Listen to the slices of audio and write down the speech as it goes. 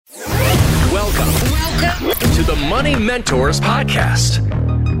to the Money Mentors Podcast.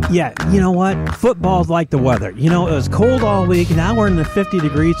 Yeah, you know what? Football's like the weather. You know, it was cold all week. Now we're in the 50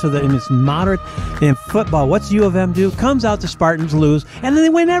 degrees, and it's moderate. In football, what's U of M do? Comes out, the Spartans lose, and then they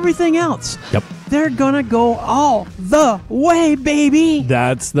win everything else. Yep. They're going to go all the way, baby.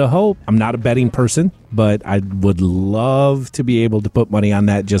 That's the hope. I'm not a betting person, but I would love to be able to put money on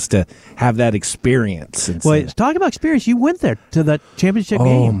that just to have that experience. Well, talk about experience. You went there to the championship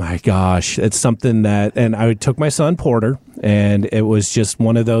game. Oh, my gosh. It's something that, and I took my son, Porter, and it was just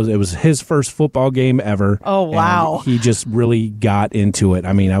one of those, it was his first football game ever. Oh, wow. And he just really got into it.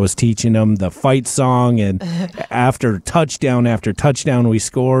 I mean, I was teaching him the fight song, and after touchdown we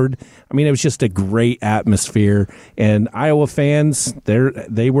scored. I mean, it was just a great atmosphere, and Iowa fans,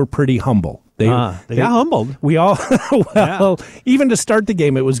 they were pretty humble. They got humbled. We all, even to start the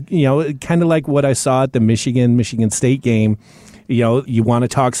game, it was, kind of like what I saw at the Michigan State game. You want to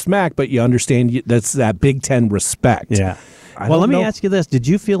talk smack, but you understand that's that Big Ten respect. Yeah. Well, let me ask you this. Did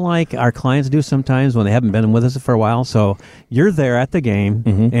you feel like our clients do sometimes when they haven't been with us for a while? So you're there at the game,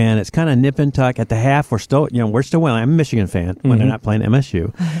 and it's kind of nip and tuck. At the half, we're still winning. I'm a Michigan fan when they're not playing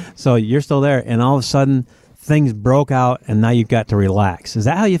MSU. So you're still there, and all of a sudden, things broke out, and now you've got to relax. Is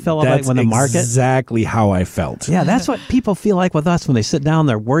that how you felt like when the market? That's exactly how I felt. Yeah, that's what people feel like with us when they sit down.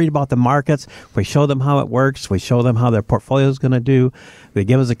 They're worried about the markets. We show them how it works. We show them how their portfolio is going to do. They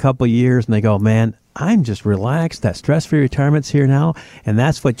give us a couple of years, and they go, man, I'm just relaxed. That stress-free retirement's here now. And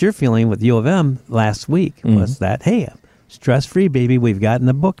that's what you're feeling with U of M last week was that, hey, stress-free, baby, we've got in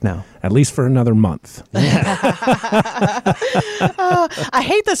the book now. At least for another month. I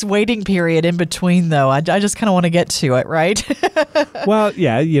hate this waiting period in between, though. I just kind of want to get to it, right? Well,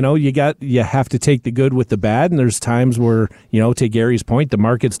 yeah, you have to take the good with the bad, and there's times where, to Gary's point, the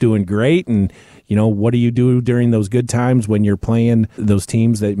market's doing great, and what do you do during those good times when you're playing those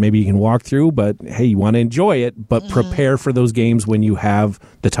teams that maybe you can walk through, but hey, you want to enjoy it, but prepare for those games when you have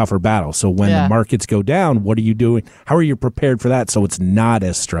the tougher battle. So when the markets go down, what are you doing? How are you prepared for that so it's not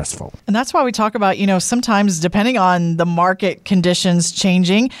as stressful? And that's why we talk about, sometimes depending on the market conditions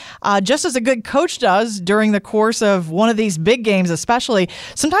changing, just as a good coach does during the course of one of these big games especially,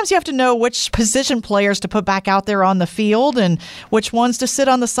 sometimes you have to know which position players to put back out there on the field and which ones to sit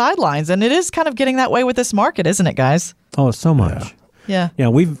on the sidelines. And it is kind of getting that way with this market, isn't it, guys? Oh, so much. Yeah. Yeah,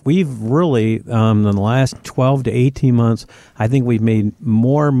 we've really, in the last 12 to 18 months, I think we've made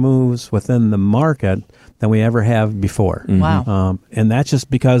more moves within the market than we ever have before. Wow. And that's just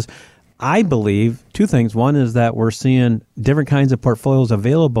because I believe two things. One is that we're seeing different kinds of portfolios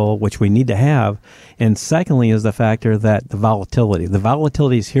available, which we need to have. And secondly is the factor that the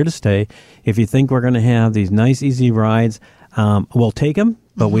volatility is here to stay. If you think we're going to have these nice, easy rides, we'll take them.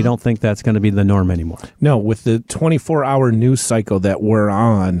 But we don't think that's going to be the norm anymore. No, with the 24-hour news cycle that we're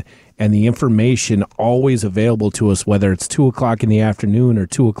on and the information always available to us, whether it's 2 o'clock in the afternoon or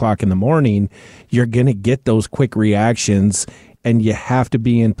 2 o'clock in the morning, you're going to get those quick reactions, and you have to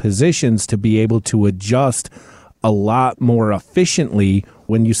be in positions to be able to adjust a lot more efficiently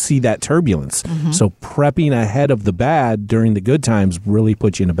when you see that turbulence. So prepping ahead of the bad during the good times really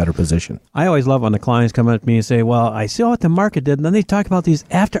puts you in a better position. I always love when the clients come up to me and say, well, I see what the market did, and then they talk about these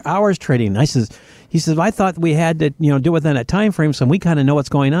after-hours trading. He says, I thought we had to, do within that time frame, so we kind of know what's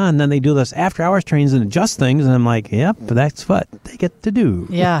going on. And then they do this after-hours trades and adjust things, and I'm like, yep, that's what they get to do.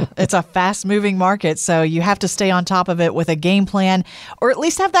 Yeah, it's a fast-moving market, so you have to stay on top of it with a game plan, or at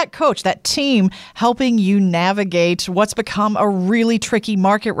least have that coach, that team, helping you navigate what's become a really tricky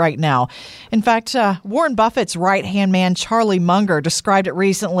market right now. In fact, Warren Buffett's right-hand man, Charlie Munger, described it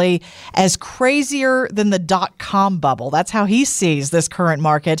recently as crazier than the dot-com bubble. That's how he sees this current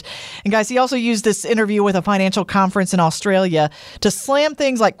market. And guys, he also used this interview with a financial conference in Australia to slam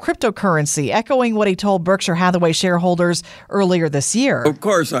things like cryptocurrency, echoing what he told Berkshire Hathaway shareholders earlier this year. Of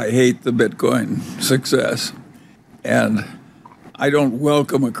course, I hate the Bitcoin success, and I don't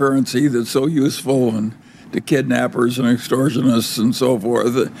welcome a currency that's so useful and to kidnappers and extortionists and so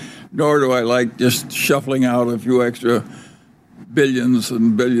forth, nor do I like just shuffling out a few extra billions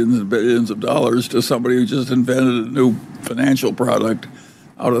and billions and billions of dollars to somebody who just invented a new financial product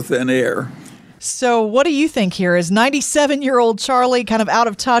out of thin air. So what do you think here? Is 97-year-old Charlie kind of out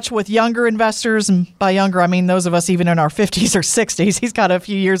of touch with younger investors? And by younger, I mean those of us even in our 50s or 60s. He's got a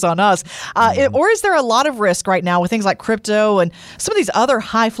few years on us. Or is there a lot of risk right now with things like crypto and some of these other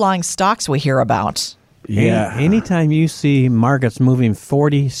high-flying stocks we hear about? Yeah. Anytime you see markets moving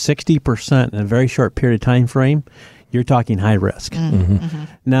 40, 60% in a very short period of time frame, you're talking high risk.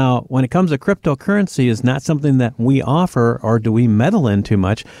 Now, when it comes to cryptocurrency, it's not something that we offer or do we meddle in too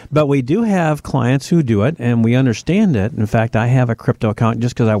much, but we do have clients who do it and we understand it. In fact, I have a crypto account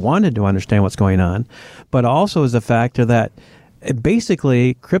just because I wanted to understand what's going on, but also is the factor that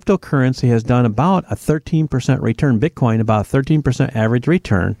basically cryptocurrency has done about a 13% return, Bitcoin about a 13% average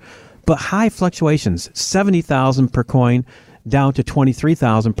return, but high fluctuations, 70,000 per coin, down to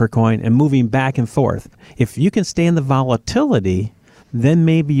 23,000 per coin and moving back and forth. If you can stand the volatility, then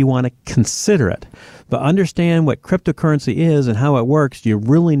maybe you want to consider it. But understand what cryptocurrency is and how it works. You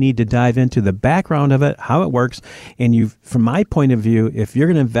really need to dive into the background of it, how it works. And from my point of view, if you're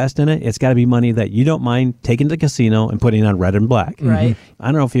going to invest in it, it's got to be money that you don't mind taking to the casino and putting on red and black. Right. I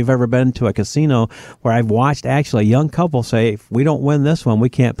don't know if you've ever been to a casino where I've watched actually a young couple say, if we don't win this one, we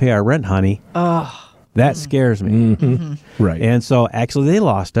can't pay our rent, honey. That scares me. Right. And so actually they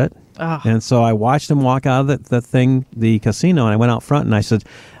lost it. And so I watched them walk out of the casino, and I went out front and I said,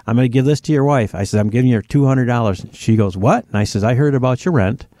 I'm going to give this to your wife. I said, I'm giving you $200. She goes, what? And I said, I heard about your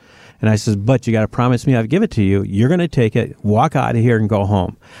rent. And I said, but you got to promise me I'll give it to you. You're going to take it, walk out of here and go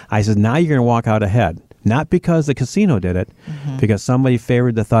home. I said, now you're going to walk out ahead. Not because the casino did it, because somebody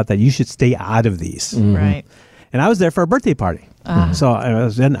favored the thought that you should stay out of these. Right. And I was there for a birthday party. So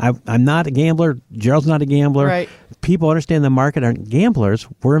I'm not a gambler. Gerald's not a gambler. Right. People understand the market aren't gamblers.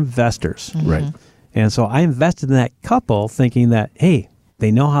 We're investors. Right. And so I invested in that couple thinking that, hey, they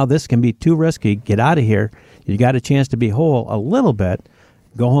know how this can be too risky. Get out of here. You got a chance to be whole a little bit.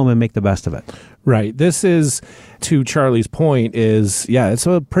 Go home and make the best of it. Right. This is, to Charlie's point, it's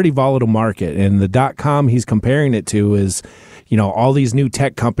a pretty volatile market. And the .com he's comparing it to is, all these new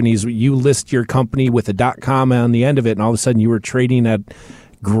tech companies, you list your company with a .com on the end of it, and all of a sudden you were trading at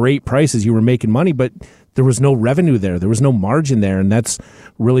great prices. You were making money, but there was no revenue there. There was no margin there. And that's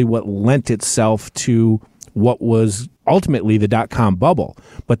really what lent itself to what was ultimately the .com bubble.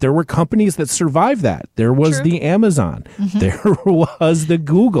 But there were companies that survived that. There was the Amazon. There was the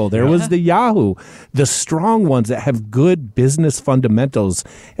Google. There was the Yahoo. The strong ones that have good business fundamentals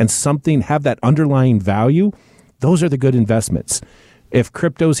and have that underlying value. Those are the good investments. If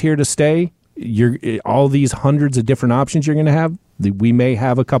crypto's here to stay, all these hundreds of different options you're going to have, we may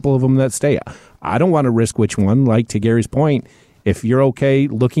have a couple of them that stay. I don't want to risk which one. Like to Gary's point, if you're okay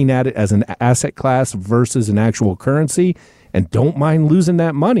looking at it as an asset class versus an actual currency and don't mind losing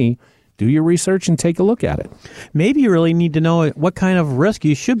that money, do your research and take a look at it. Maybe you really need to know what kind of risk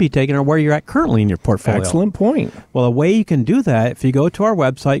you should be taking or where you're at currently in your portfolio. Excellent point. Well, a way you can do that, if you go to our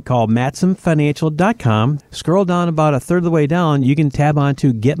website called matsonfinancial.com, scroll down about a third of the way down, you can tab on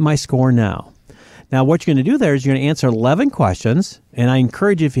to Get My Score Now. Now, what you're going to do there is you're going to answer 11 questions, and I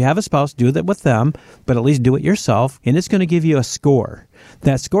encourage you, if you have a spouse, do that with them, but at least do it yourself, and it's going to give you a score.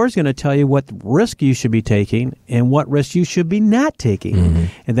 That score is going to tell you what risk you should be taking and what risk you should be not taking.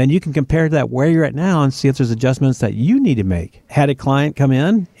 And then you can compare that where you're at now and see if there's adjustments that you need to make. Had a client come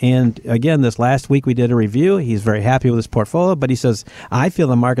in, and again, this last week we did a review. He's very happy with his portfolio, but he says, I feel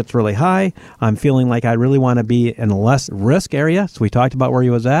the market's really high. I'm feeling like I really want to be in a less risk area. So we talked about where he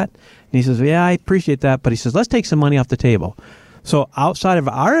was at. And he says, yeah, I appreciate that. But he says, let's take some money off the table. So outside of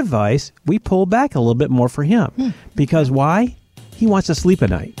our advice, we pull back a little bit more for him. Because why? He wants to sleep at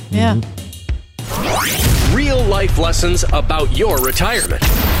night. Yeah. Real life lessons about your retirement.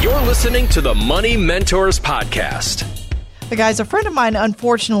 You're listening to the Money Mentors Podcast. The guys, a friend of mine,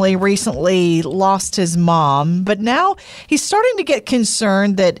 unfortunately, recently lost his mom, but now he's starting to get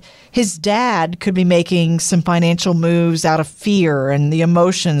concerned that his dad could be making some financial moves out of fear and the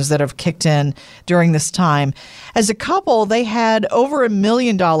emotions that have kicked in during this time. As a couple, they had over $1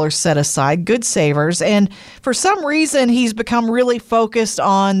 million set aside, good savers, and for some reason, he's become really focused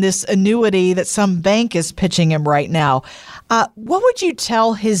on this annuity that some bank is pitching him right now. What would you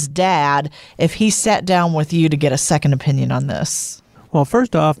tell his dad if he sat down with you to get a second opinion on this? Well,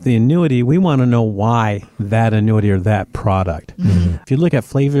 first off, the annuity, we want to know why that annuity or that product. If you look at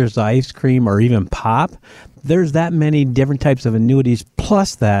Flavor's ice cream or even pop, there's that many different types of annuities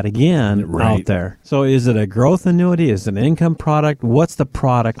plus that, again, out there. So is it a growth annuity? Is it an income product? What's the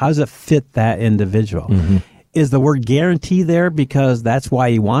product? How does it fit that individual? Is the word guarantee there because that's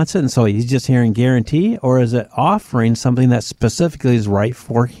why he wants it, and so he's just hearing guarantee? Or is it offering something that specifically is right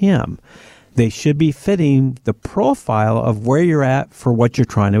for him? They should be fitting the profile of where you're at for what you're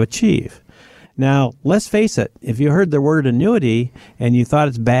trying to achieve. Now, let's face it. If you heard the word annuity and you thought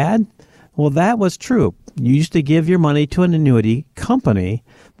it's bad, well, that was true. You used to give your money to an annuity company.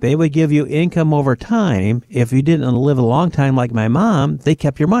 They would give you income over time. If you didn't live a long time like my mom, they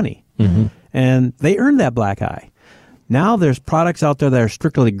kept your money. And they earned that black eye. Now there's products out there that are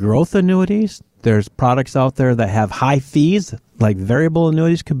strictly growth annuities. There's products out there that have high fees, like variable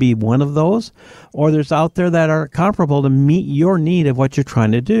annuities could be one of those. Or there's out there that are comparable to meet your need of what you're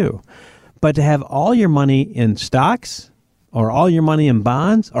trying to do. But to have all your money in stocks, or all your money in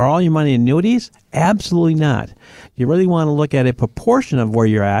bonds, or all your money in annuities, absolutely not. You really want to look at a proportion of where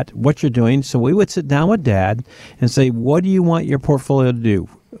you're at, what you're doing. So we would sit down with Dad and say, what do you want your portfolio to do?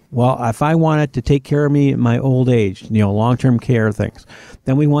 Well, if I want it to take care of me in my old age, long-term care things,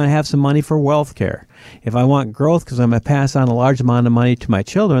 then we want to have some money for wealth care. If I want growth because I'm going to pass on a large amount of money to my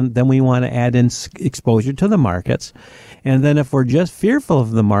children, then we want to add in exposure to the markets. And then if we're just fearful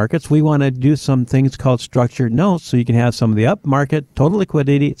of the markets, we want to do some things called structured notes so you can have some of the up market, total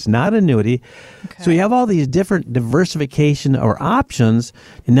liquidity. It's not annuity. Okay. So you have all these different diversification or options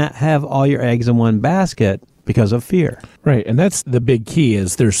and not have all your eggs in one basket because of fear. Right. And that's the big key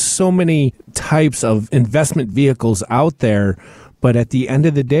is there's so many types of investment vehicles out there. But at the end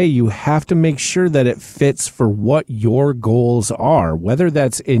of the day, you have to make sure that it fits for what your goals are, whether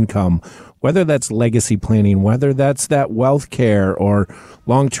that's income, whether that's legacy planning, whether that's that wealth care or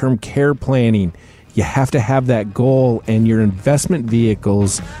long-term care planning. You have to have that goal, and your investment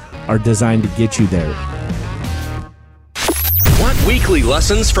vehicles are designed to get you there. Want weekly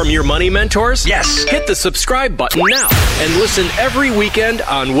lessons from your money mentors? Yes. Hit the subscribe button now and listen every weekend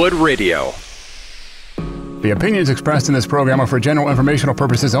on Wood Radio. The opinions expressed in this program are for general informational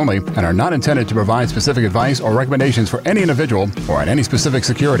purposes only and are not intended to provide specific advice or recommendations for any individual or on any specific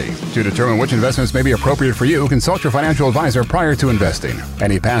security. To determine which investments may be appropriate for you, consult your financial advisor prior to investing.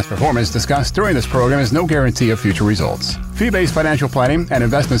 Any past performance discussed during this program is no guarantee of future results. Fee-based financial planning and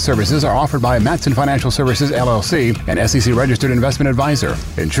investment services are offered by Matson Financial Services, LLC, an SEC-registered investment advisor.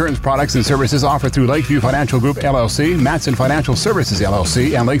 Insurance products and services offered through Lakeview Financial Group, LLC, Matson Financial Services,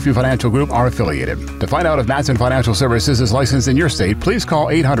 LLC, and Lakeview Financial Group are affiliated. To find out if Matson Financial Services is licensed in your state, please call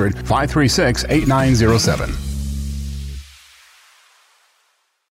 800-536-8907.